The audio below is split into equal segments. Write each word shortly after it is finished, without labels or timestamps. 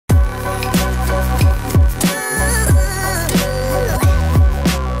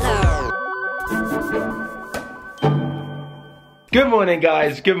Good morning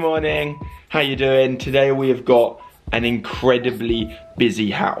guys, good morning. How you doing? Today we have got an incredibly busy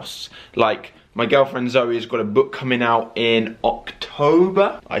house. Like, my girlfriend Zoe has got a book coming out in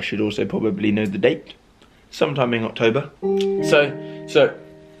October. I should also probably know the date. Sometime in October. So,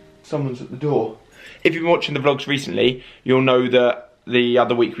 someone's at the door. If you've been watching the vlogs recently, you'll know that the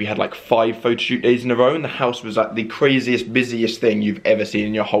other week we had like 5 photo shoot days in a row and the house was like the craziest, busiest thing you've ever seen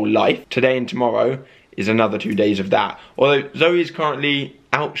in your whole life. Today and tomorrow is another 2 days of that. Although Zoe is currently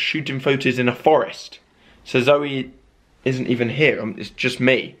out shooting photos in a forest. So Zoe isn't even here, it's just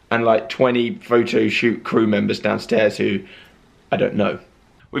me. And like 20 photo shoot crew members downstairs who I don't know.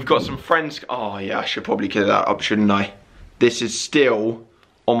 We've got some friends, oh yeah, I should probably clear that up, shouldn't I? This is still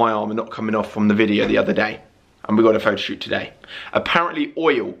on my arm and not coming off from the video the other day. And we got a photo shoot today. Apparently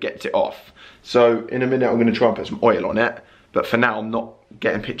oil gets it off. So in a minute I'm gonna try and put some oil on it. But for now I'm not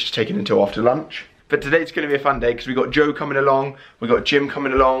getting pictures taken until after lunch. But today's gonna be a fun day because we've got Joe coming along, we've got Jim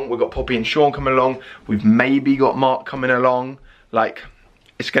coming along, we've got Poppy and Sean coming along, we've maybe got Mark coming along. Like,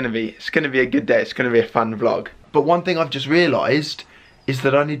 it's gonna be a good day, it's gonna be a fun vlog. But one thing I've just realised is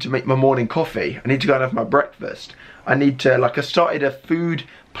that I need to make my morning coffee. I need to go and have my breakfast. I need to, like, I started a food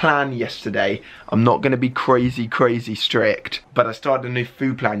plan yesterday. I'm not gonna be crazy strict, but I started a new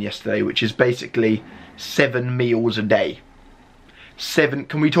food plan yesterday, which is basically 7 meals a day.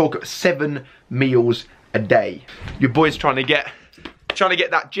 Can we talk 7 meals a day? Your boy's trying to get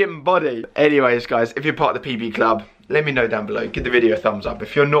that gym body. Anyways guys, if you're part of the PB club, let me know down below. Give the video a thumbs up.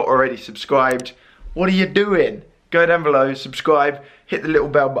 If you're not already subscribed, what are you doing? Go down below, subscribe, hit the little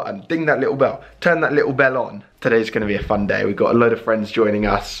bell button, ding that little bell, turn that little bell on. Today's gonna be a fun day. We've got a load of friends joining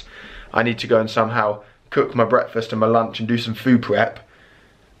us. I need to go and somehow cook my breakfast and my lunch and do some food prep.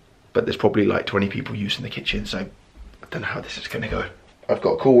 But there's probably like 20 people using the kitchen, so I don't know how this is gonna go. I've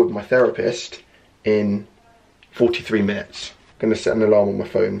got a call with my therapist in 43 minutes. I'm gonna set an alarm on my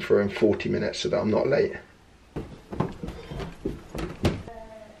phone for in 40 minutes so that I'm not late.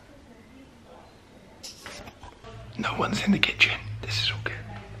 No one's in the kitchen. This is all good.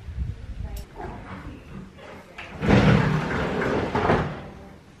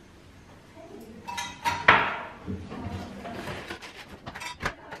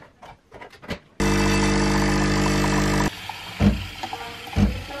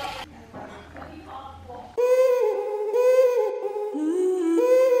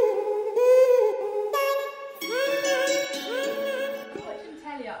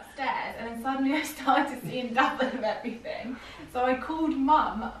 Suddenly I started seeing double of everything. So I called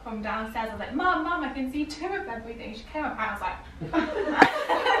Mum from downstairs. I was like, Mum, I can see 2 of everything. She came up and I was like...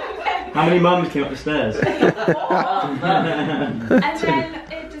 How many mums came up the stairs? And then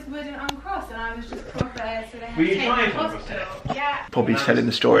it just wouldn't uncross and I was just proper, so they had to take me to hospital. Yeah. Poppy's telling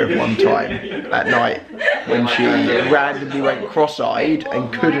the story of one time at night when she randomly went cross-eyed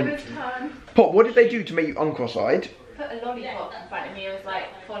and couldn't... Pop, what did they do to make you uncross-eyed? Put a lollipop in front of me and was like,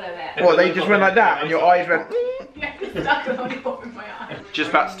 follow it. What, they just went like that and your eyes went... Yeah, stuck a lollipop in my eye.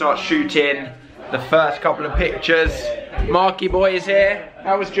 Just about to start shooting the first couple of pictures. Marky boy is here.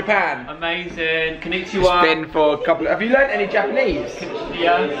 How was Japan? Amazing. Konnichiwa. It's been for a couple of... Have you learnt any Japanese?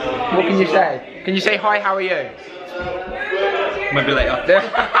 Yeah. What can you say? Can you say hi, how are you? Maybe later.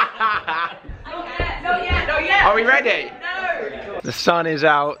 Not yet. Are we ready? No. The sun is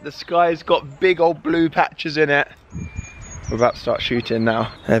out. The sky's got big old blue patches in it. We're about to start shooting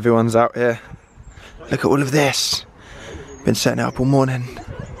now. Everyone's out here. Look at all of this. Been setting it up all morning.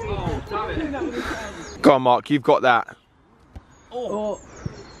 Go on, Mark, you've got that. Oh,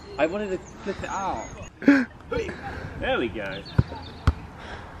 I wanted to flip it out. There we go.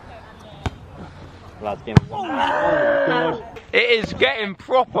 Lads, give me one. Oh my God. It is getting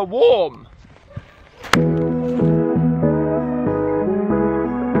proper warm.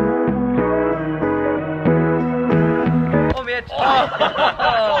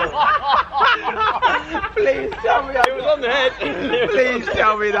 Please tell me it was on the head. Please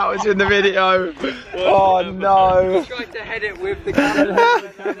tell me that was in the video. Oh no. I tried to head it with the camera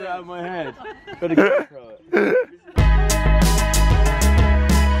out of my head. Got a GoPro it.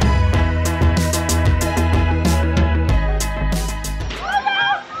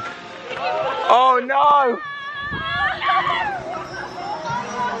 Oh no.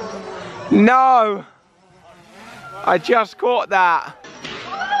 No. I just caught that.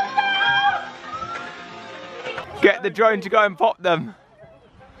 Get the drone to go and pop them.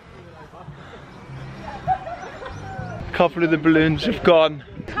 A couple of the balloons have gone.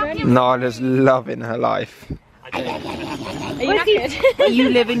 Nala's loving her life. Are you knackered? Are you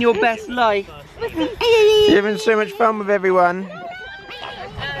living your best life? You're having so much fun with everyone.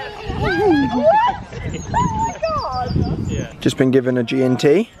 Oh my God! Just been given a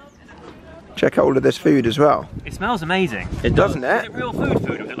G&T. Check out all of this food as well. It smells amazing. It doesn't it? Is it real food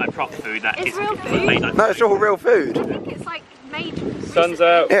or is it like proper food that It's is real food. made like No, it's all real food. I think it's like made. Sun's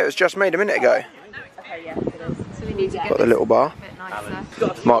out. Yeah, it was just made a minute ago. Okay, yeah, it is. So we need to get Got the little bar. a bit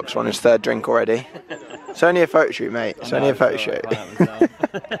nicer. Mark's on his 3rd drink already. It's only a photo shoot, mate. It's only a photo shoot.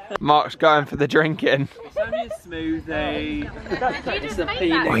 Mark's going for the drinking. It's only a smoothie. It's a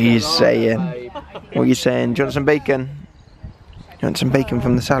peanut. What are you saying? What are you saying? Do you want some bacon? You want some bacon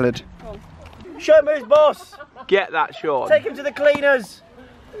from the salad? Show him who's boss. Get that shot. Take him to the cleaners.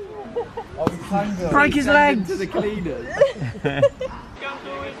 Break his legs. To the cleaners. Do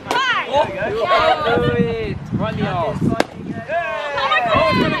it. Run the arse.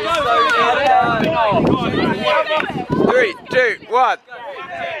 Oh 3, 2, 1.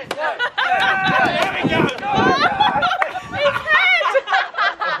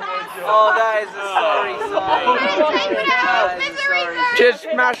 Oh, that is a sorry sign. Just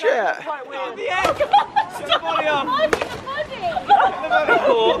smash it.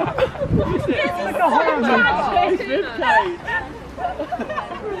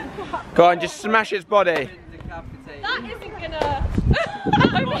 Go on, just smash his body. That isn't gonna.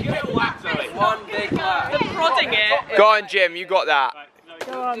 One big whack. Prodding it. Go on, Jim, you got that.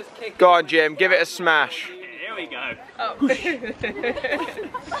 Go on, Jim, give it a smash. Here we go. I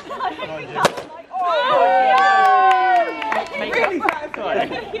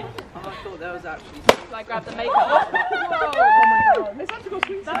thought that was actually. I grabbed the makeup.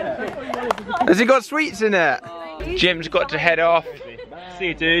 Has he got sweets in it? Jim's got to head off. See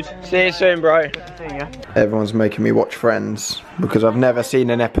you, dude. See you soon, bro. Everyone's making me watch Friends because I've never seen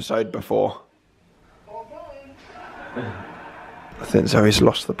an episode before. I think Zoe's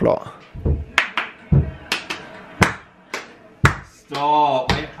lost the plot.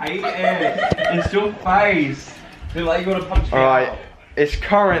 Stop. I hate it. It's your face. Feel like you want to punch me Alright, it's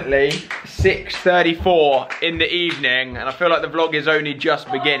currently 6:34 in the evening and I feel like the vlog is only just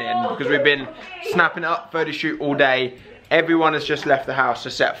beginning because we've been snapping up photo shoot all day. Everyone has just left the house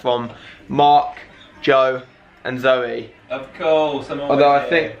except from Mark, Joe and Zoe. Of course, I'm always Although I here.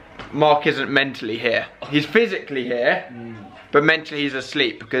 think Mark isn't mentally here. He's physically here, but mentally he's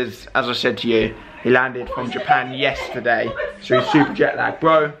asleep because, as I said to you, he landed from Japan yesterday, so he's super jet lagged.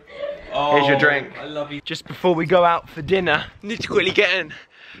 Bro, here's your drink. I love you. Just before we go out for dinner, need to quickly get in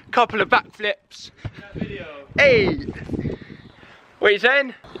a couple of backflips. Hey! What are you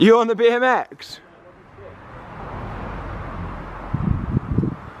saying? You on the BMX?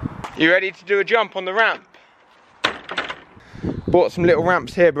 You ready to do a jump on the ramp? Bought some little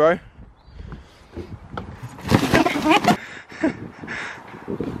ramps here, bro.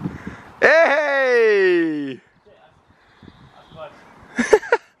 Hey!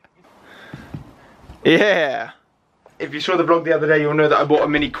 Yeah. If you saw the vlog the other day, you'll know that I bought a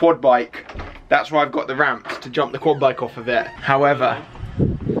mini quad bike. That's why I've got the ramps to jump the quad bike off of it. However,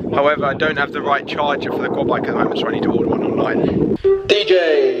 I don't have the right charger for the quad bike at the moment, so I need to order one online.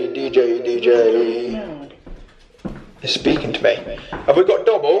 DJ. Is speaking to me. Have we got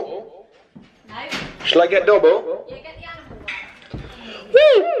double? No. Shall I get double? Yeah, get the animal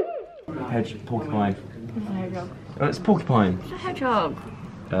one. Woo! Hedge, porcupine. It's a hedgehog. Oh, it's porcupine. It's a hedgehog.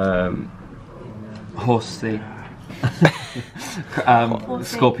 Horsey.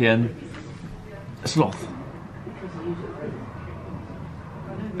 Scorpion. Sloth.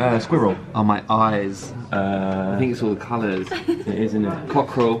 Squirrel. Oh, my eyes. I think it's all the colours. It is, isn't it?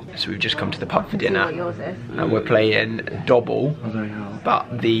 Cockerel. So we've just come to the pub for dinner. What yours is. And we're playing Dobble, but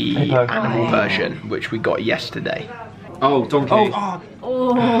the animal version, which we got yesterday. Oh, donkey. Oh.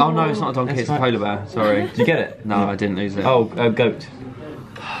 Oh no, it's not a donkey, it's a polar bear. Sorry. Did you get it? No, I didn't lose it. Oh, goat.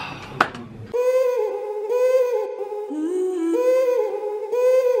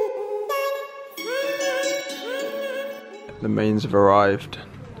 The mains have arrived.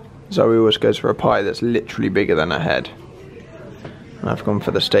 Zoe always goes for a pie that's literally bigger than her head. And I've gone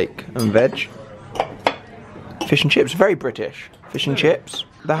for the steak and veg. Fish and chips, very British. Fish and chips.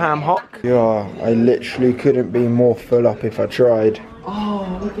 The ham hock. Yeah, I literally couldn't be more full up if I tried.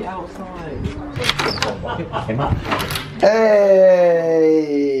 Oh, look at outside.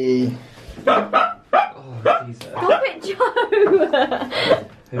 Hey! Oh, Jesus. Stop it, Joe!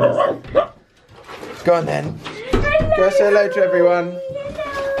 Go on then. Go say hello to everyone.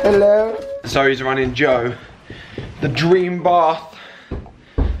 Hello. Zoe's running Joe the dream bath.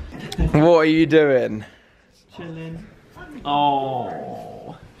 What are you doing? Chilling.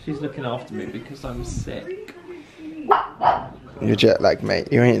 Oh, she's looking after me because I'm sick. You're jet lagged, mate.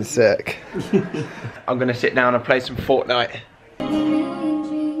 You ain't sick. I'm gonna sit down and play some Fortnite.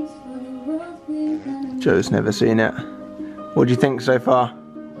 Joe's never seen it. What do you think so far?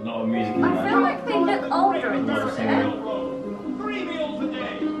 A lot of music in I feel like they look older in this bit.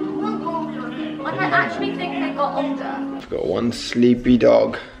 Like I actually think they got older. I've got one sleepy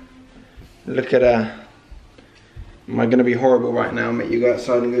dog. Look at her. Am I gonna be horrible right now and make you go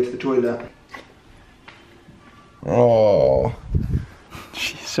outside and go to the toilet? Oh,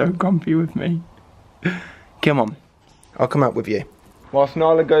 she's so grumpy with me. Come on, I'll come out with you. Whilst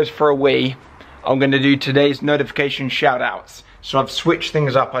Nala goes for a wee, I'm gonna do today's notification shout outs. So I've switched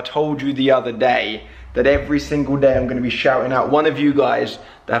things up. I told you the other day that every single day I'm gonna be shouting out one of you guys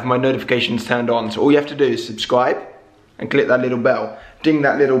that have my notifications turned on. So all you have to do is subscribe and click that little bell, ding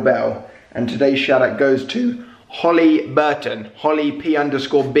that little bell. And today's shout out goes to Holly Burton, Holly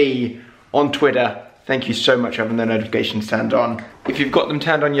P_B on Twitter. Thank you so much for having the notifications turned on. If you've got them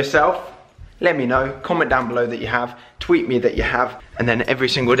turned on yourself, let me know. Comment down below that you have, tweet me that you have, and then every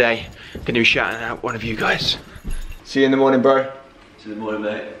single day I'm gonna be shouting out one of you guys. See you in the morning, bro. See you in the morning,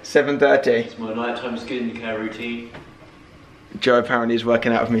 mate. 7:30. It's my nighttime skincare routine. Joe apparently is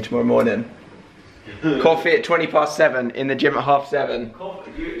working out with me tomorrow morning. Coffee at 7:20 in the gym at 7:30.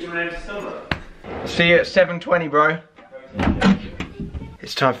 Coffee? Do you want to summer? See you at 7:20, bro.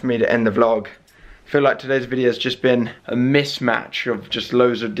 It's time for me to end the vlog. I feel like today's video has just been a mismatch of just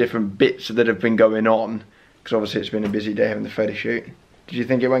loads of different bits that have been going on. Because obviously it's been a busy day having the photo shoot. Did you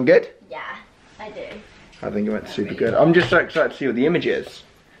think it went good? Yeah, I do. I think it went super good. I'm just so excited to see all the images.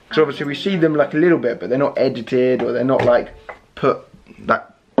 Because obviously we see them like a little bit, but they're not edited or they're not like put, like,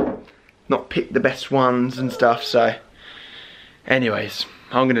 not pick the best ones and stuff. So anyways,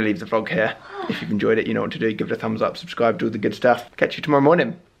 I'm going to leave the vlog here. If you've enjoyed it, you know what to do. Give it a thumbs up, subscribe, do all the good stuff. Catch you tomorrow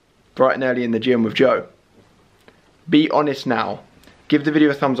morning, bright and early in the gym with Joe. Be honest now. Give the video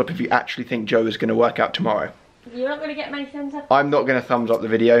a thumbs up if you actually think Joe is going to work out tomorrow. You're not going to get many thumbs up? I'm not going to thumbs up the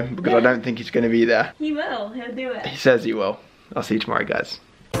video because I don't think he's going to be there. He will. He'll do it. He says he will. I'll see you tomorrow, guys.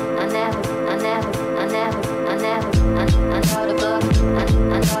 I never